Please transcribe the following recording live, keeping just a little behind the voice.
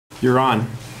You're on.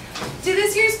 Do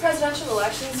this year's presidential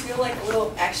elections feel like a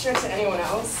little extra to anyone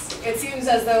else? It seems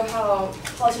as though how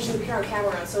politicians appear on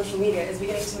camera on social media is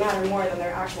beginning to matter more than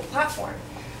their actual platform.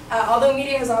 Although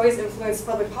media has always influenced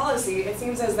public policy, it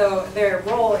seems as though their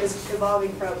role is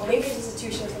evolving from a linkage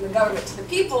institution from the government to the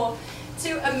people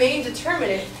to a main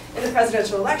determinant in the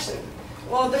presidential election.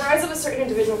 Well, the rise of a certain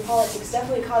individual in politics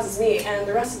definitely causes me and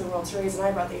the rest of the world to raise an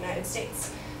eyebrow at the United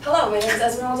States. Hello, my name is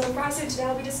Esmerelda COF, and today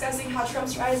I'll be discussing how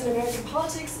Trump's rise in American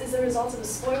politics is the result of a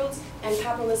spoiled and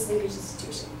capitalist linkage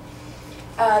institution.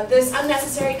 This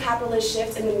unnecessary capitalist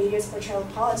shift in the media's portrayal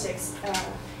of politics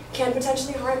can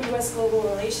potentially harm U.S. global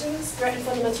relations, threaten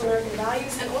fundamental American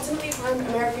values, and ultimately harm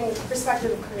American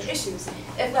perspective of current issues,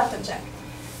 if left unchecked.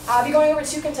 I'll be going over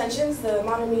two contentions, the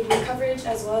modern media coverage,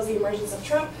 as well as the emergence of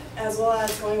Trump, as well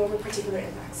as going over particular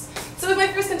impacts. So with my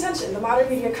first contention, the modern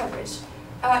media coverage.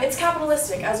 It's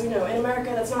capitalistic, as we know. In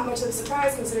America, that's not much of a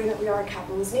surprise, considering that we are a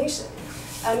capitalist nation.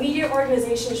 Media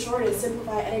organizations shorten,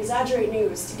 simplify, and exaggerate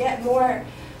news to get more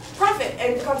profit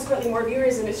and consequently more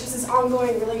viewers, and it's just this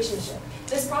ongoing relationship.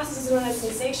 This process is known as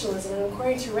sensationalism, and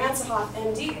according to Ransohoff,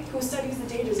 MD, who studies the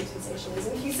dangers of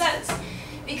sensationalism, he says,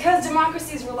 because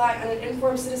democracies rely on an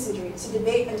informed citizenry to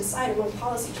debate and decide among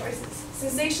policy choices,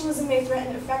 sensationalism may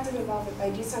threaten effective involvement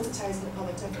by desensitizing the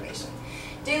public to information.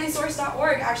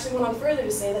 DailySource.org actually went on further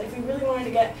to say that if we really wanted to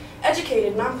get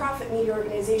educated, nonprofit media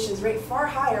organizations rate far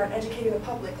higher on educating the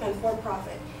public than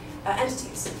for-profit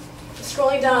entities.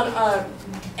 Scrolling down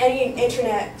any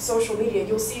internet social media,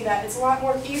 you'll see that it's a lot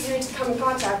more easier to come in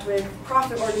contact with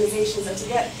profit organizations and to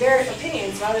get their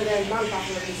opinions rather than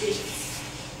nonprofit organizations.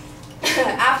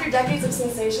 After decades of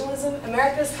sensationalism,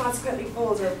 America is consequently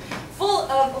full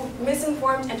of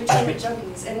misinformed entertainment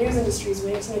junkies and news industries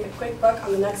waiting to make a quick buck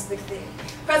on the next big thing.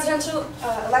 Presidential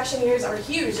election years are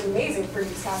huge and amazing for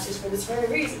newscasters for this very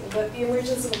reason, but the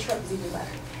emergence of a Trump is even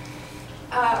better.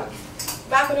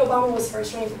 Back when Obama was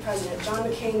first running for president, John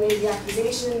McCain made the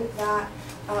accusation that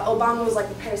Obama was like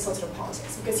the Paris Hilton of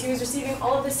politics because he was receiving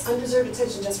all of this undeserved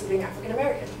attention just for being African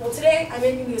American. Well, today I'm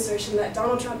making the assertion that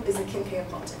Donald Trump is the Kim K of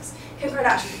politics. Kim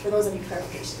Kardashian, for those of you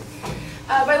clarification.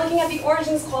 By looking at the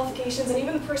origins, qualifications, and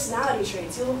even the personality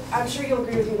traits, I'm sure you'll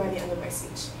agree with me by the end of my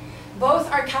speech.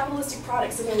 Both are capitalistic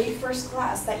products of elite first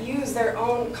class that use their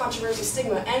own controversial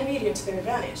stigma and media to their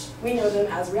advantage. We know them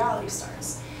as reality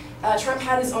stars. Trump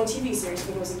had his own TV series,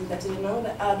 for those of you that didn't know,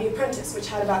 The Apprentice, which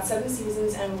had about 7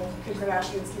 seasons, and Kim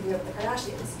Kardashian was keeping up with the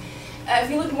Kardashians. If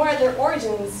you look more at their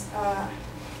origins,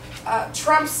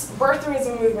 Trump's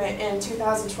birtherism movement in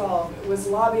 2012 was a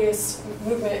lobbyist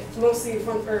movement,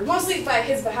 mostly by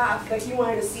his behalf, that he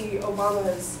wanted to see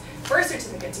Obama's birth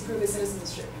certificate to prove his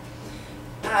citizenship.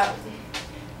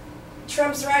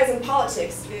 Trump's rise in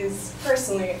politics is,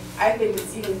 personally, I think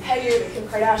it's even pettier than Kim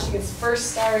Kardashian's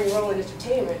first starring role in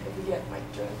entertainment, if you get my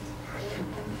drift.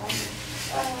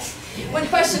 When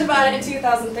questioned about it in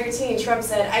 2013, Trump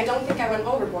said, "I don't think I went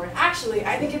overboard. Actually,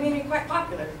 I think it made me quite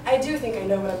popular. I do think I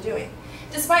know what I'm doing."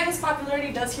 Despite his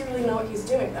popularity, does he really know what he's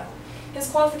doing, though? His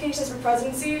qualifications for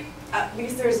presidency, at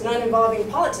least there's none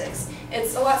involving politics.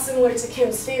 It's a lot similar to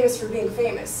Kim's famous for being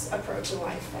famous approach in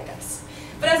life, I guess.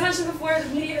 But as mentioned before, the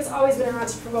media has always been around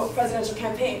to promote presidential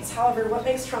campaigns. However, what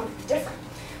makes Trump different?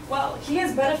 Well, he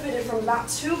has benefited from about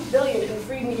 $2 billion in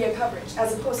free media coverage,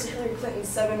 as opposed to Hillary Clinton's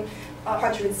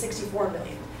 $764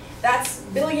 million. That's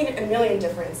billion and million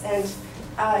difference. And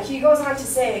he goes on to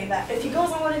say that if he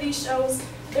goes on one of these shows,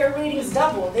 their ratings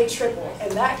double, they triple,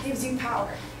 and that gives you power.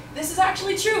 This is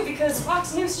actually true because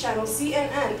Fox News Channel,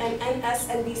 CNN, and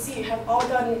MSNBC have all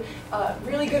gotten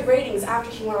really good ratings after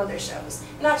he went on their shows.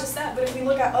 Not just that, but if we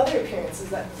look at other appearances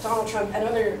that Donald Trump and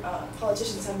other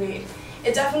politicians have made,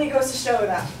 it definitely goes to show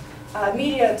that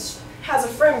media has a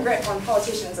firm grip on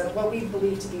politicians and what we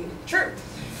believe to be true.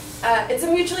 It's a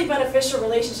mutually beneficial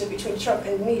relationship between Trump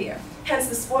and the media, hence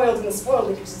the spoiled and the spoiled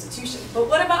linkage institution. But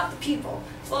what about the people?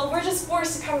 Well, we're just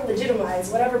forced to kind of legitimize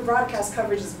whatever broadcast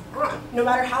coverage is on, no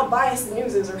matter how biased the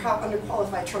news is or how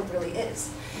underqualified Trump really is.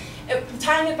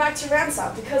 Tying it back to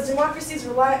Ransohoff, because democracies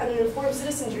rely on an informed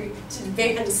citizenry to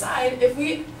debate and decide, if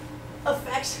we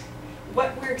affect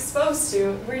what we're exposed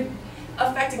to, we're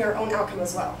affecting our own outcome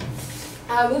as well.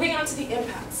 Moving on to the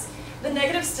impacts. The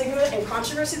negative stigma and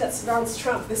controversy that surrounds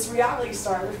Trump, this reality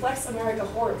star, reflects America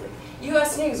horribly.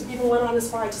 U.S. News even went on as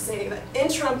far to say that in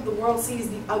Trump, the world sees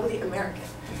the ugly American.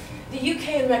 The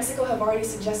UK and Mexico have already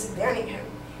suggested banning him.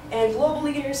 And global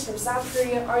leaders from South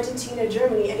Korea, Argentina,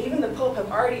 Germany, and even the Pope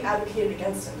have already advocated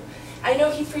against him. I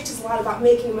know he preaches a lot about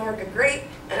making America great,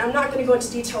 and I'm not going to go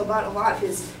into detail about a lot of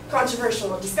his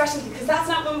controversial discussions because that's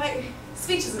not what my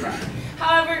speech is about.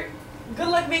 However, Good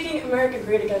luck making America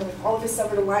great again with all of his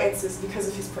severed alliances because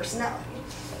of his personality.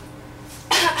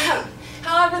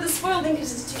 However, the spoiled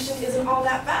institution isn't all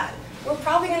that bad. We're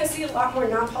probably going to see a lot more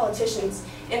non-politicians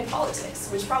in politics,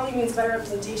 which probably means better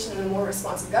representation and a more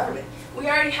responsive government. We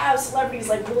already have celebrities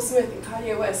like Will Smith and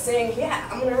Kanye West saying, yeah,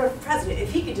 I'm going to run for president.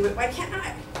 If he could do it, why can't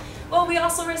I? Well, we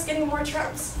also risk getting more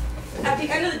Trumps. At the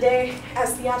end of the day,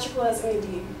 as theatrical as it may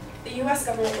be, the US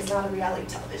government is not a reality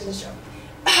television show.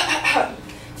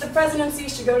 The presidency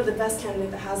should go to the best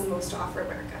candidate that has the most to offer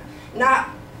America, not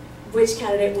which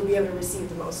candidate will be able to receive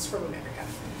the most from America.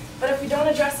 But if we don't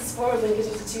address the spoiled linkage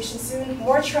institution soon,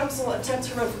 more Trumps will attempt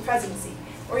to run for presidency,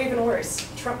 or even worse,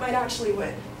 Trump might actually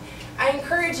win. I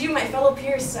encourage you, my fellow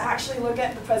peers, to actually look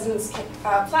at the president's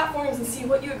platforms and see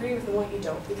what you agree with and what you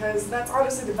don't, because that's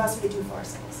honestly the best we can do for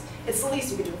ourselves. It's the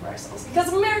least we can do for ourselves,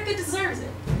 because America deserves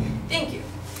it. Thank you.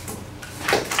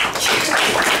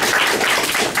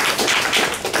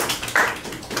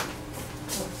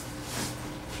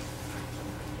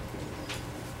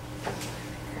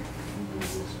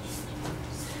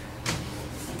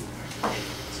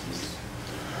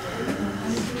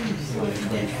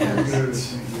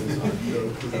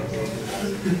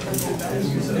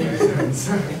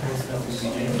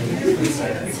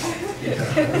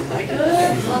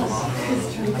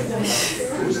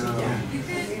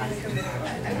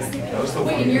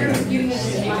 Wait, you're reviewing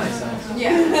this?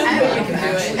 Yeah, I know you can do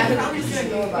it. I'm probably just going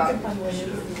to go about. I'm going to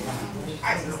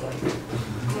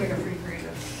go pretty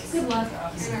creative. Good luck.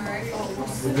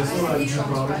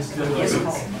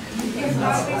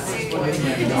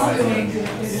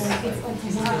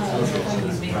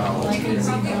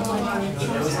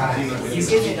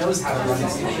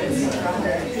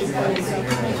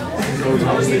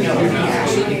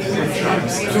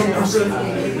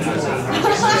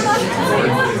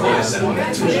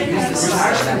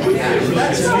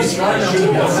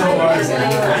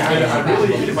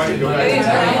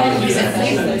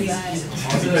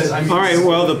 All right,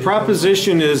 well, the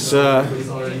proposition is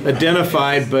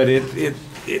identified, but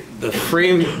the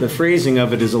phrasing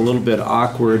of it is a little bit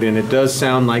awkward, and it does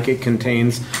sound like it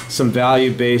contains some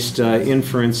value-based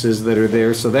inferences that are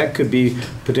there, so that could be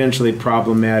potentially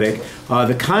problematic.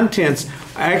 The contents,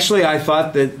 actually, I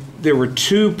thought that there were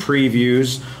two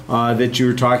previews that you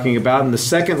were talking about, and the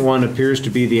second one appears to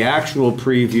be the actual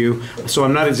preview, so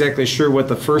I'm not exactly sure what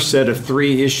the first set of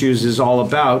three issues is all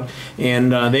about,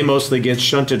 and they mostly get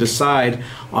shunted aside.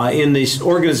 In the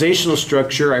organizational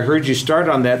structure, I heard you start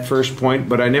on that first point,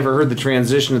 but I never heard the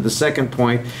transition to the second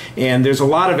point, and there's a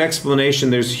lot of explanation.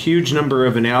 There's a huge number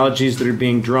of analogies that are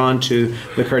being drawn to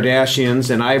the Kardashians,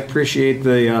 and I appreciate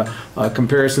the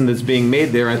comparison that's being made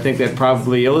there. I think that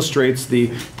probably illustrates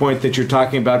the point that you're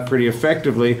talking about pretty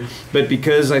effectively. But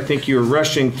because I think you're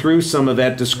rushing through some of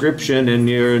that description and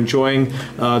you're enjoying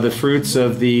the fruits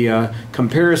of the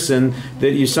comparison,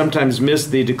 that you sometimes miss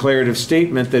the declarative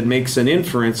statement that makes an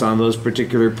inference on those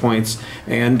particular points.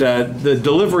 And the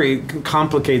delivery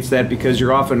complicates that because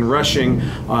you're often rushing.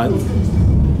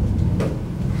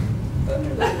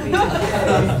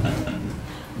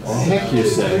 The heck you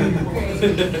say?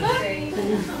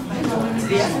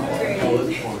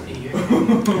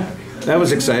 That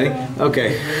was exciting.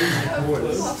 Okay.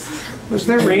 Was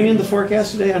there rain in the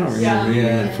forecast today? I don't remember rain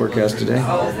in the forecast today.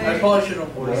 I probably should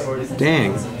have.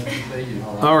 Dang.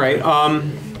 All right.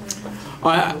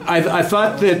 I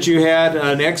thought that you had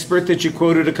an expert that you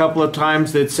quoted a couple of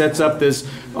times that sets up this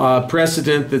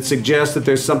precedent that suggests that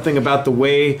there's something about the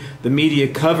way the media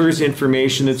covers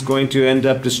information that's going to end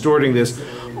up distorting this.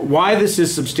 Why this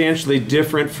is substantially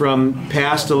different from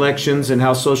past elections and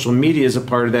how social media is a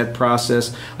part of that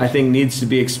process, I think needs to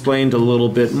be explained a little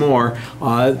bit more.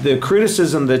 The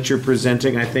criticism that you're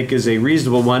presenting, I think, is a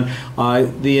reasonable one.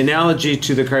 The analogy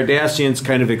to the Kardashians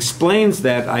kind of explains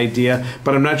that idea,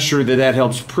 but I'm not sure that that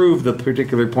helps prove the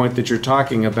particular point that you're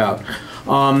talking about.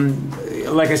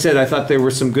 Like I said, I thought there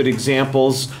were some good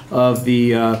examples of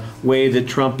the way that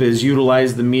Trump has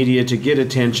utilized the media to get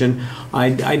attention.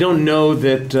 I don't know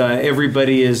that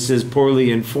everybody is as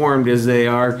poorly informed as they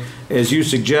are, as you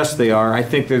suggest they are. I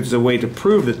think there's a way to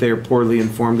prove that they're poorly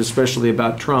informed, especially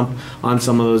about Trump on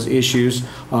some of those issues.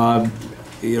 You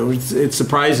know, it's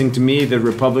surprising to me that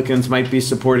Republicans might be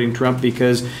supporting Trump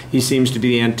because he seems to be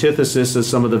the antithesis of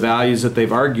some of the values that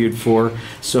they've argued for.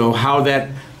 So how that,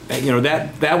 you know,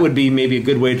 that would be maybe a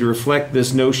good way to reflect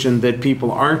this notion that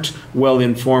people aren't well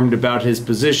informed about his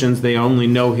positions. They only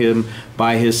know him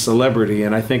by his celebrity,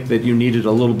 and I think that you needed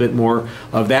a little bit more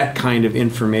of that kind of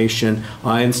information.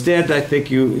 Instead, I think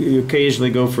you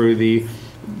occasionally go for the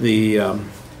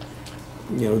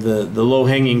the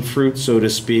low-hanging fruit, so to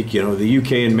speak. The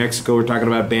UK and Mexico are talking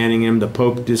about banning him. The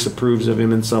Pope disapproves of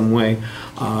him in some way.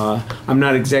 I'm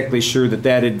not exactly sure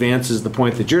that advances the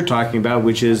point that you're talking about,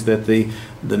 which is that the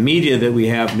media that we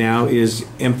have now is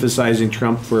emphasizing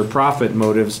Trump for profit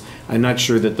motives. I'm not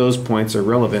sure that those points are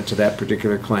relevant to that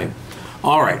particular claim.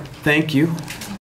 All right, thank you.